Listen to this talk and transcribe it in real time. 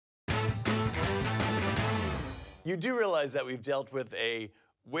You do realize that we've dealt with a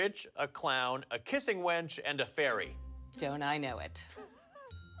witch, a clown, a kissing wench, and a fairy. Don't I know it?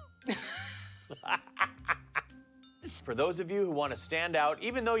 For those of you who want to stand out,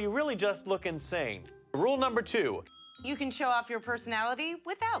 even though you really just look insane. Rule number 2. You can show off your personality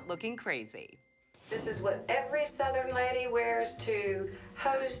without looking crazy. This is what every Southern lady wears to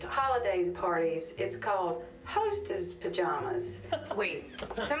host holiday parties. It's called hostess pajamas. Wait,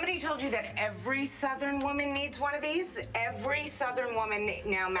 somebody told you that every Southern woman needs one of these? Every Southern woman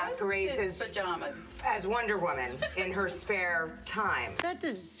now masquerades Hostess pajamas. as Wonder Woman in her spare time. That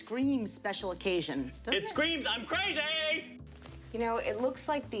does scream special occasion, doesn't it? screams, I'm crazy! You know, it looks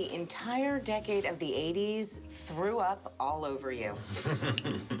like the entire decade of the 80s threw up all over you.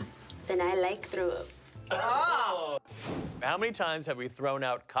 Then I like threw up. Oh! How many times have we thrown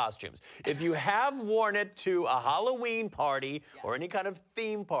out costumes? If you have worn it to a Halloween party or any kind of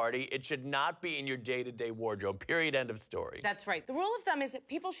theme party, it should not be in your day-to-day wardrobe, period, end of story. That's right. The rule of thumb is that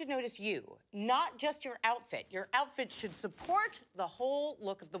people should notice you, not just your outfit. Your outfit should support the whole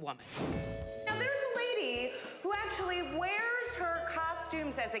look of the woman. Now, there's a lady who actually wears her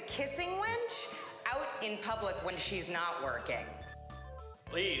costumes as a kissing wench out in public when she's not working.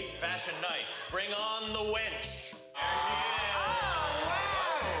 Please, fashion night, bring on the wench. Oh,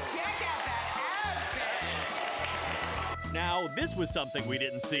 wow! Check out that outfit! Now, this was something we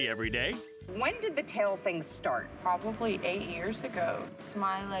didn't see every day. When did the tail thing start? Probably 8 years ago. It's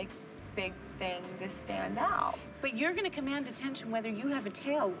my, big thing to stand out. But you're gonna command attention whether you have a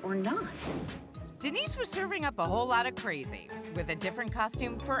tail or not. Denise was serving up a whole lot of crazy, with a different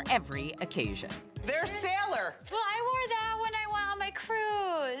costume for every occasion. There's Sailor! Well, I wore that when I went on my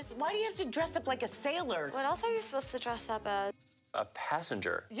cruise. Why do you have to dress up like a sailor? What else are you supposed to dress up as? A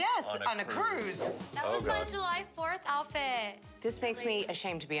passenger. Yes, on a cruise. That was my July 4th outfit. This makes me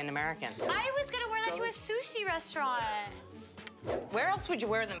ashamed to be an American. I was gonna wear that to a sushi restaurant. Where else would you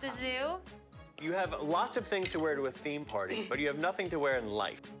wear them? The zoo. You have lots of things to wear to a theme party, but you have nothing to wear in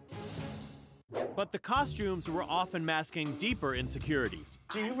life. But the costumes were often masking deeper insecurities.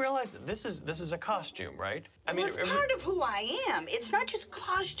 Do you realize that this is a costume, right? I Well, it's part of who I am. It's not just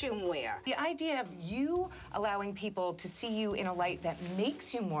costume wear. The idea of you allowing people to see you in a light that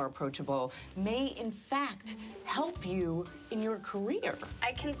makes you more approachable may, in fact, help you in your career.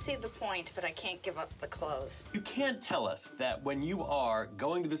 I can see the point, but I can't give up the clothes. You can't tell us that when you are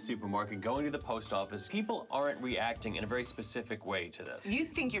going to the supermarket, going to the post office, people aren't reacting in a very specific way to this. You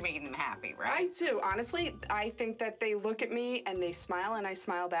think you're making them happy, right? I do. Honestly, I think that they look at me and they smile and I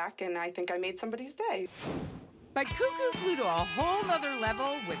smile back, and I think I made somebody's day. But Cuckoo flew to a whole nother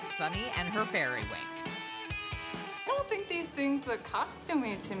level with Sunny and her fairy wings. I don't think these things look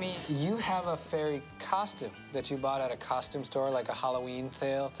costumey to me. You have a fairy costume that you bought at a costume store, like a Halloween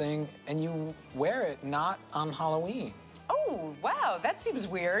sale thing, and you wear it not on Halloween. Oh, wow, that seems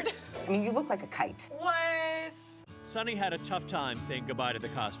weird. I mean, you look like a kite. What? Sunny had a tough time saying goodbye to the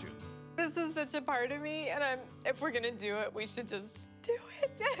costumes. This is such a part of me, and if we're gonna do it, we should just do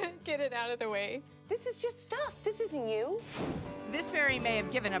it. Get it out of the way. This is just stuff. This isn't you. This fairy may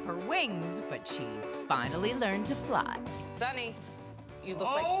have given up her wings, but she finally learned to fly. Sunny, you look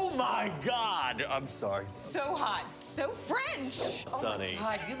like... Oh my God! I'm sorry. So hot, so French. Sunny. Oh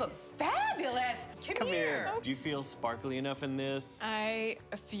my God, you look fabulous. Come here. Do you feel sparkly enough in this? I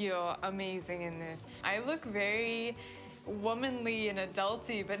feel amazing in this. I look very womanly and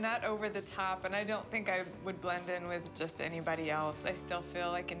adulty, but not over the top, and I don't think I would blend in with just anybody else. I still feel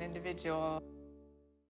like an individual.